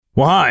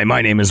Well, hi,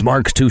 my name is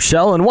Mark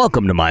Tuchel, and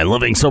welcome to my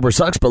Living Sober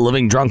Sucks, but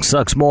Living Drunk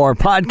Sucks More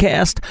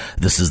podcast.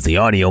 This is the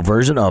audio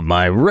version of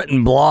my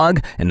written blog,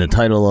 and the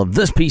title of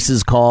this piece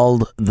is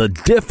called The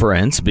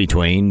Difference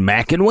Between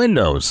Mac and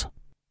Windows.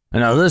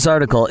 Now, this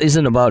article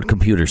isn't about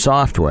computer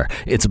software.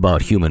 It's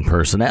about human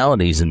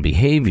personalities and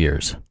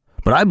behaviors.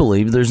 But I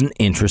believe there's an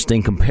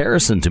interesting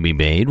comparison to be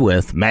made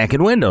with Mac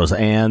and Windows,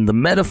 and the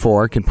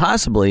metaphor can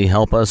possibly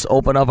help us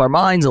open up our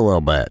minds a little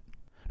bit.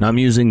 Now, I'm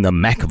using the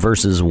Mac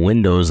versus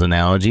Windows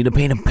analogy to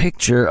paint a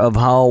picture of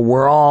how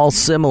we're all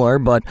similar,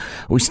 but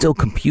we still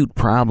compute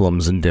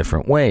problems in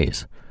different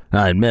ways.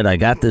 Now, I admit I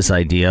got this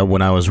idea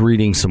when I was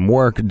reading some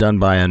work done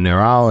by a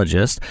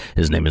neurologist.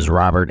 His name is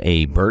Robert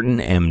A. Burton,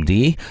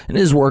 MD, and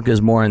his work is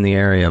more in the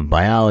area of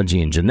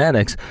biology and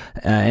genetics,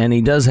 and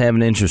he does have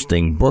an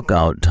interesting book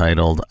out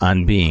titled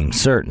On Being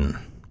Certain.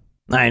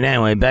 All right,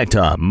 anyway, back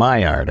to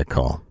my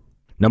article.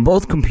 Now,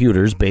 both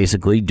computers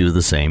basically do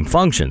the same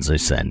functions. They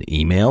send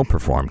email,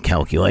 perform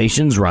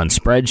calculations, run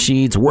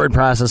spreadsheets, word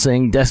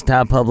processing,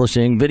 desktop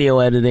publishing, video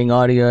editing,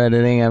 audio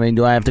editing.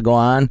 Do I have to go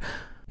on?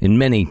 In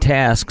many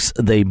tasks,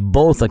 they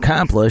both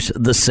accomplish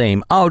the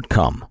same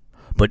outcome,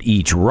 but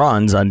each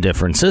runs on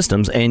different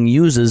systems and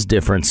uses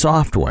different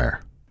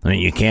software.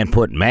 You can't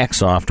put Mac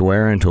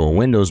software into a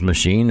Windows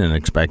machine and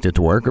expect it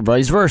to work, or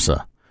vice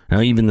versa. Now,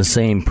 even the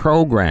same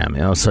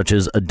program, such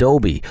as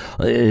Adobe,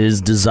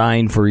 is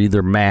designed for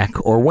either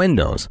Mac or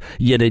Windows,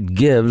 yet it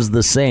gives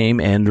the same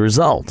end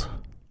result.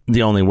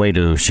 The only way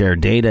to share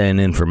data and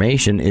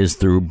information is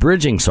through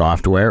bridging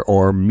software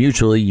or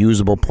mutually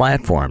usable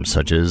platforms,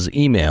 such as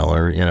email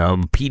or,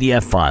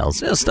 PDF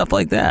files, stuff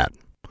like that.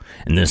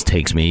 And this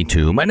takes me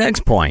to my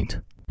next point.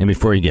 And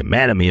before you get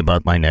mad at me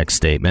about my next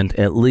statement,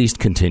 at least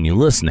continue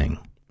listening.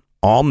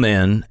 All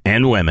men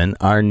and women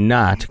are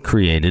not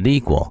created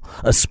equal,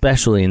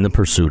 especially in the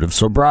pursuit of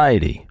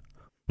sobriety.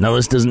 Now,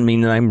 this doesn't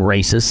mean that I'm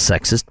racist,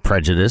 sexist,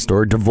 prejudiced,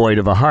 or devoid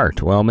of a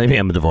heart. Well, maybe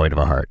I'm devoid of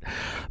a heart.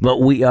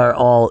 But we are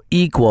all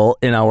equal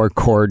in our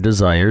core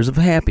desires of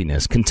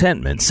happiness,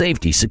 contentment,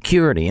 safety,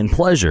 security, and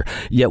pleasure.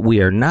 Yet we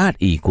are not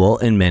equal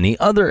in many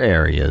other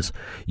areas.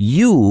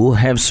 You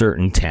have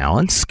certain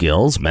talents,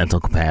 skills, mental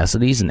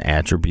capacities, and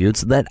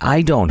attributes that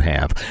I don't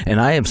have, and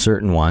I have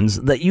certain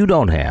ones that you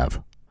don't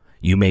have.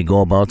 You may go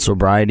about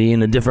sobriety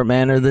in a different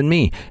manner than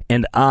me,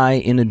 and I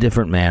in a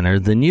different manner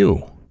than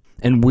you.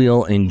 And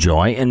we'll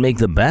enjoy and make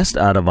the best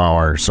out of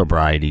our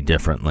sobriety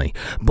differently.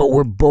 But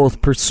we're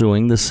both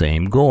pursuing the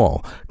same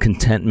goal,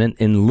 contentment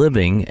in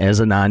living as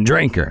a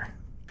non-drinker.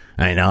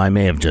 I know I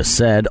may have just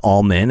said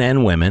all men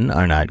and women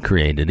are not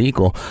created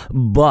equal,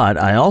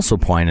 but I also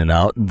pointed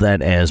out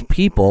that as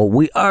people,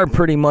 we are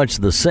pretty much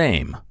the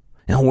same.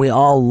 And we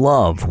all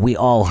love, we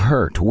all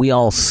hurt, we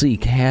all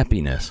seek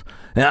happiness.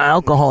 Now,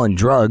 alcohol and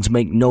drugs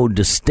make no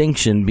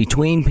distinction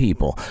between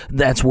people.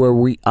 That's where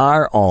we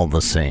are all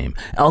the same.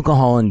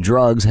 Alcohol and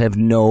drugs have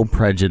no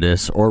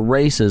prejudice or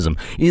racism.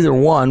 Either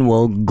one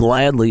will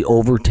gladly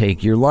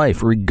overtake your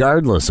life,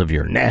 regardless of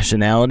your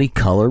nationality,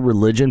 color,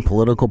 religion,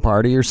 political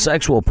party, or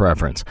sexual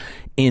preference.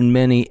 In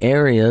many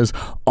areas,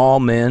 all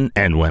men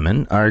and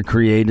women are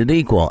created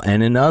equal,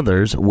 and in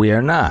others, we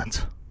are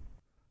not.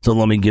 So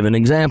let me give an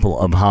example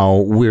of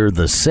how we're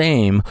the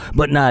same,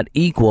 but not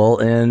equal,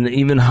 and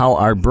even how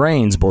our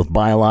brains, both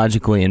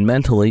biologically and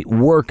mentally,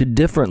 work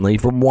differently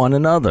from one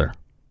another.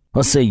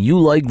 Let's say you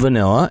like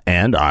vanilla,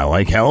 and I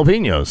like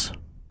jalapenos.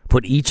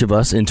 Put each of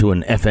us into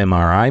an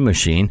fMRI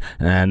machine,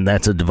 and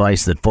that's a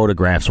device that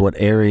photographs what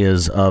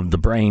areas of the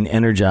brain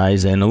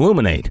energize and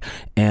illuminate.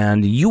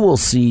 And you will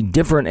see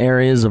different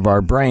areas of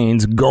our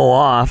brains go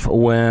off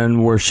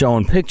when we're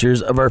shown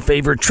pictures of our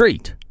favorite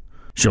treat.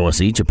 Show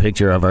us each a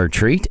picture of our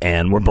treat,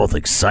 and we're both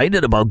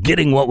excited about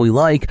getting what we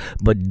like,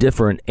 but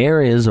different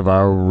areas of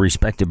our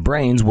respective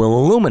brains will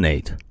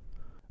illuminate.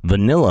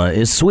 Vanilla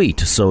is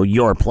sweet, so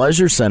your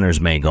pleasure centers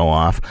may go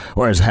off,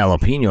 whereas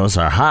jalapenos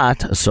are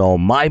hot, so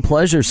my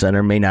pleasure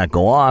center may not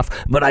go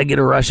off, but I get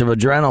a rush of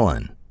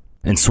adrenaline.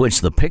 And switch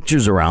the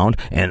pictures around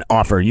and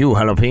offer you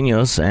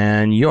jalapenos,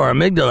 and your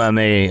amygdala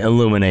may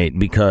illuminate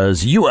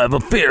because you have a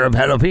fear of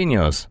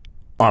jalapenos.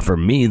 Offer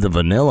me the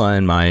vanilla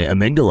and my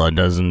amygdala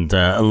doesn't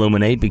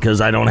illuminate because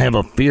I don't have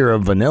a fear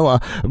of vanilla,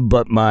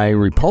 but my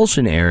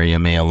repulsion area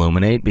may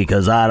illuminate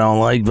because I don't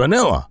like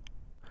vanilla.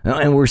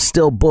 And we're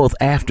still both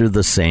after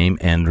the same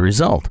end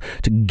result,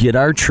 to get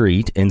our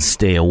treat and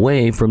stay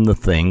away from the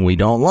thing we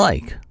don't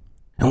like.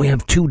 And we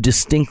have two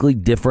distinctly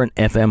different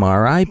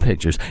fMRI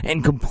pictures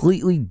and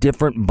completely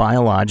different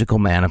biological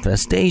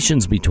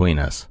manifestations between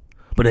us.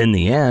 But in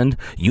the end,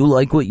 you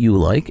like what you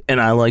like,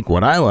 and I like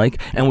what I like,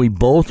 and we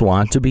both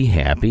want to be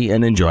happy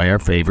and enjoy our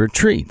favorite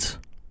treats.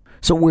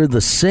 So we're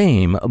the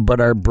same, but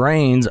our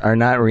brains are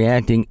not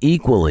reacting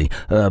equally,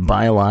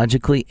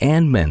 biologically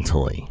and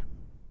mentally.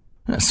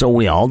 So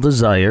we all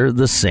desire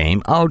the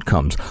same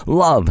outcomes: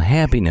 love,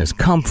 happiness,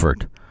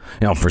 comfort.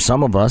 For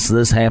some of us,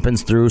 this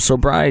happens through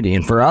sobriety,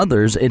 and for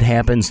others, it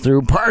happens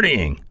through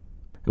partying.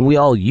 We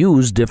all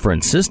use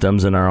different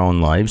systems in our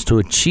own lives to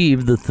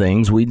achieve the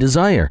things we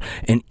desire,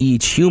 and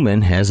each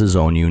human has his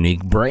own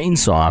unique brain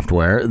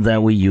software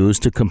that we use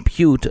to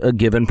compute a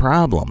given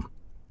problem.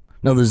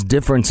 Now, this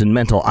difference in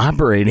mental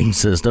operating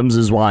systems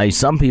is why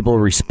some people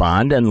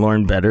respond and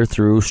learn better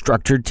through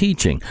structured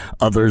teaching,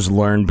 others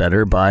learn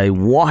better by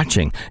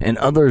watching, and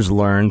others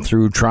learn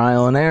through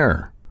trial and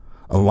error.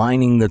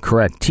 Aligning the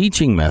correct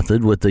teaching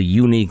method with the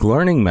unique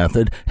learning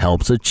method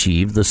helps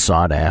achieve the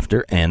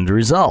sought-after end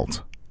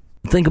result.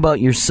 Think about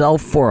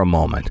yourself for a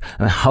moment.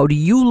 How do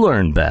you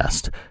learn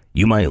best?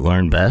 You might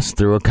learn best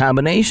through a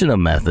combination of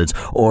methods,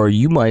 or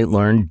you might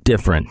learn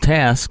different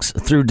tasks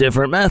through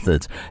different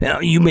methods.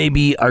 You may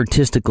be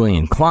artistically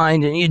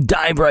inclined and you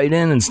dive right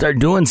in and start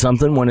doing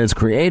something when it's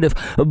creative,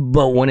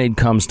 but when it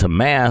comes to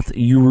math,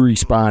 you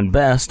respond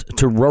best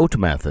to rote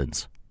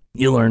methods.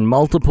 You learn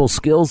multiple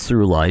skills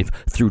through life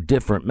through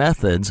different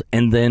methods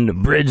and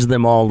then bridge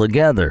them all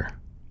together.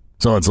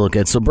 So let's look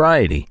at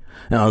sobriety.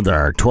 Now, there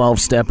are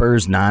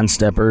 12-steppers,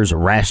 non-steppers,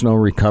 rational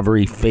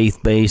recovery,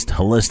 faith-based,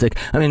 holistic.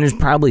 There's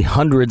probably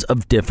hundreds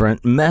of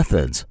different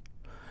methods.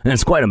 And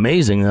it's quite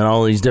amazing that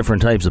all these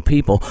different types of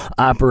people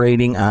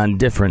operating on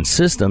different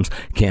systems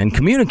can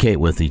communicate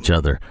with each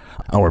other.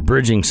 Our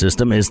bridging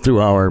system is through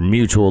our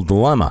mutual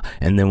dilemma,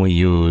 and then we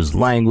use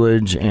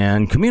language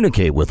and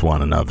communicate with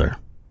one another.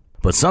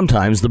 But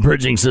sometimes the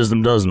bridging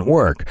system doesn't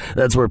work.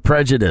 That's where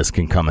prejudice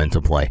can come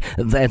into play.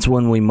 That's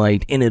when we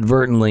might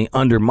inadvertently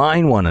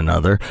undermine one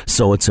another,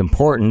 so it's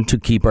important to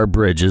keep our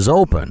bridges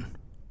open.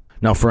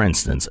 Now, for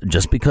instance,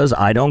 just because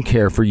I don't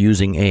care for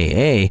using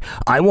AA,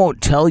 I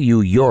won't tell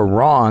you you're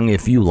wrong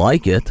if you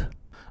like it.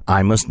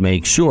 I must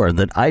make sure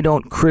that I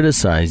don't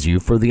criticize you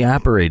for the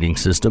operating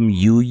system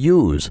you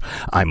use.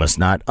 I must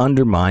not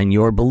undermine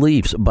your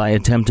beliefs by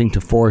attempting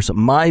to force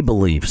my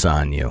beliefs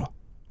on you.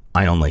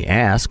 I only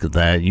ask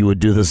that you would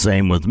do the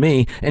same with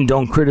me and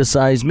don't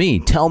criticize me,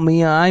 tell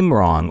me I'm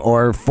wrong,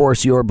 or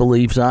force your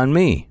beliefs on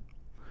me.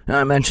 Now,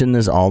 I mention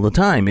this all the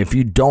time. If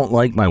you don't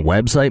like my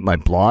website, my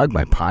blog,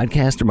 my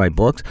podcast, or my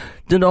books,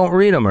 then don't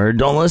read them or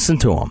don't listen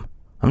to them.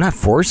 I'm not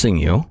forcing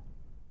you.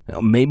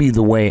 Maybe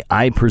the way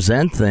I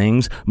present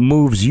things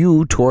moves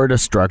you toward a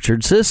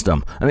structured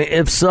system.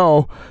 If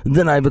so,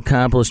 then I've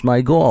accomplished my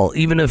goal,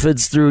 even if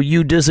it's through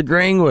you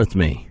disagreeing with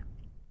me.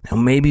 Now,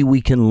 maybe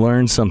we can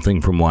learn something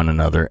from one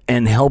another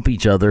and help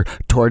each other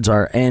towards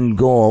our end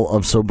goal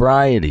of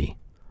sobriety.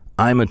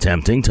 I'm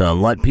attempting to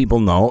let people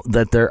know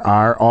that there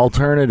are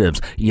alternatives,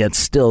 yet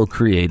still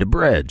create a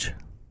bridge.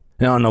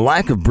 Now, and the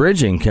lack of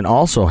bridging can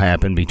also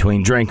happen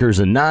between drinkers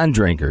and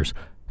non-drinkers.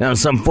 Now,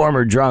 some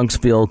former drunks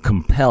feel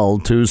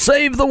compelled to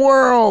save the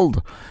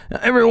world.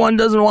 Everyone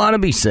doesn't want to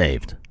be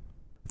saved.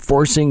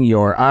 Forcing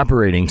your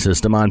operating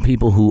system on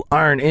people who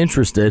aren't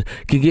interested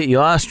can get you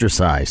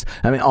ostracized.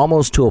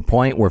 Almost to a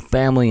point where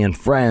family and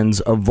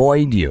friends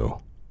avoid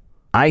you.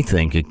 I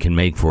think it can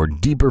make for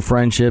deeper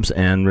friendships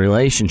and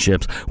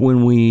relationships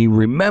when we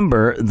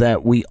remember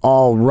that we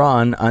all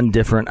run on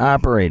different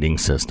operating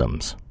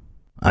systems.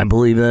 I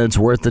believe that it's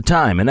worth the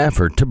time and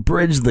effort to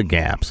bridge the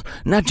gaps,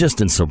 not just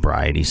in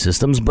sobriety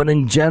systems, but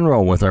in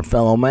general with our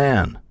fellow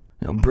man.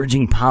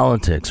 Bridging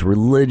politics,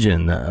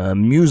 religion,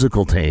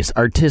 musical tastes,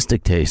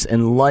 artistic tastes,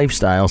 and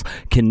lifestyles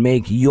can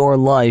make your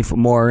life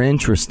more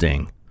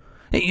interesting.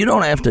 You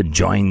don't have to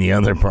join the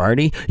other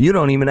party. You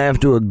don't even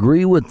have to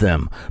agree with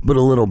them. But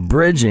a little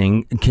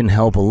bridging can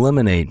help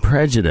eliminate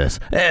prejudice.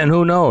 And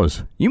who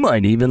knows, you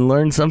might even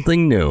learn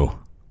something new. All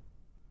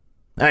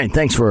right,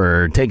 thanks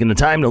for taking the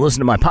time to listen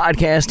to my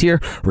podcast here.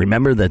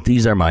 Remember that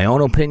these are my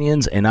own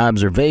opinions and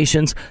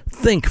observations.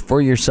 Think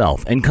for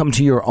yourself and come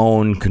to your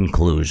own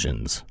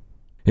conclusions.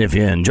 If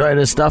you enjoy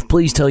this stuff,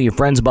 please tell your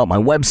friends about my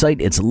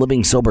website. It's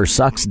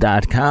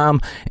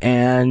livingsobersucks.com,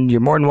 and you're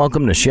more than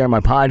welcome to share my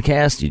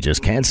podcast. You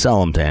just can't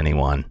sell them to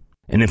anyone.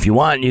 And if you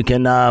want, you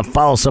can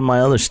follow some of my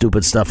other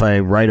stupid stuff I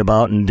write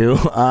about and do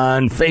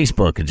on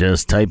Facebook.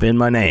 Just type in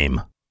my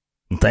name.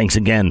 And thanks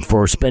again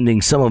for spending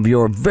some of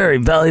your very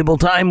valuable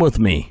time with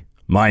me.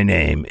 My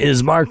name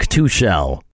is Mark Tuchel.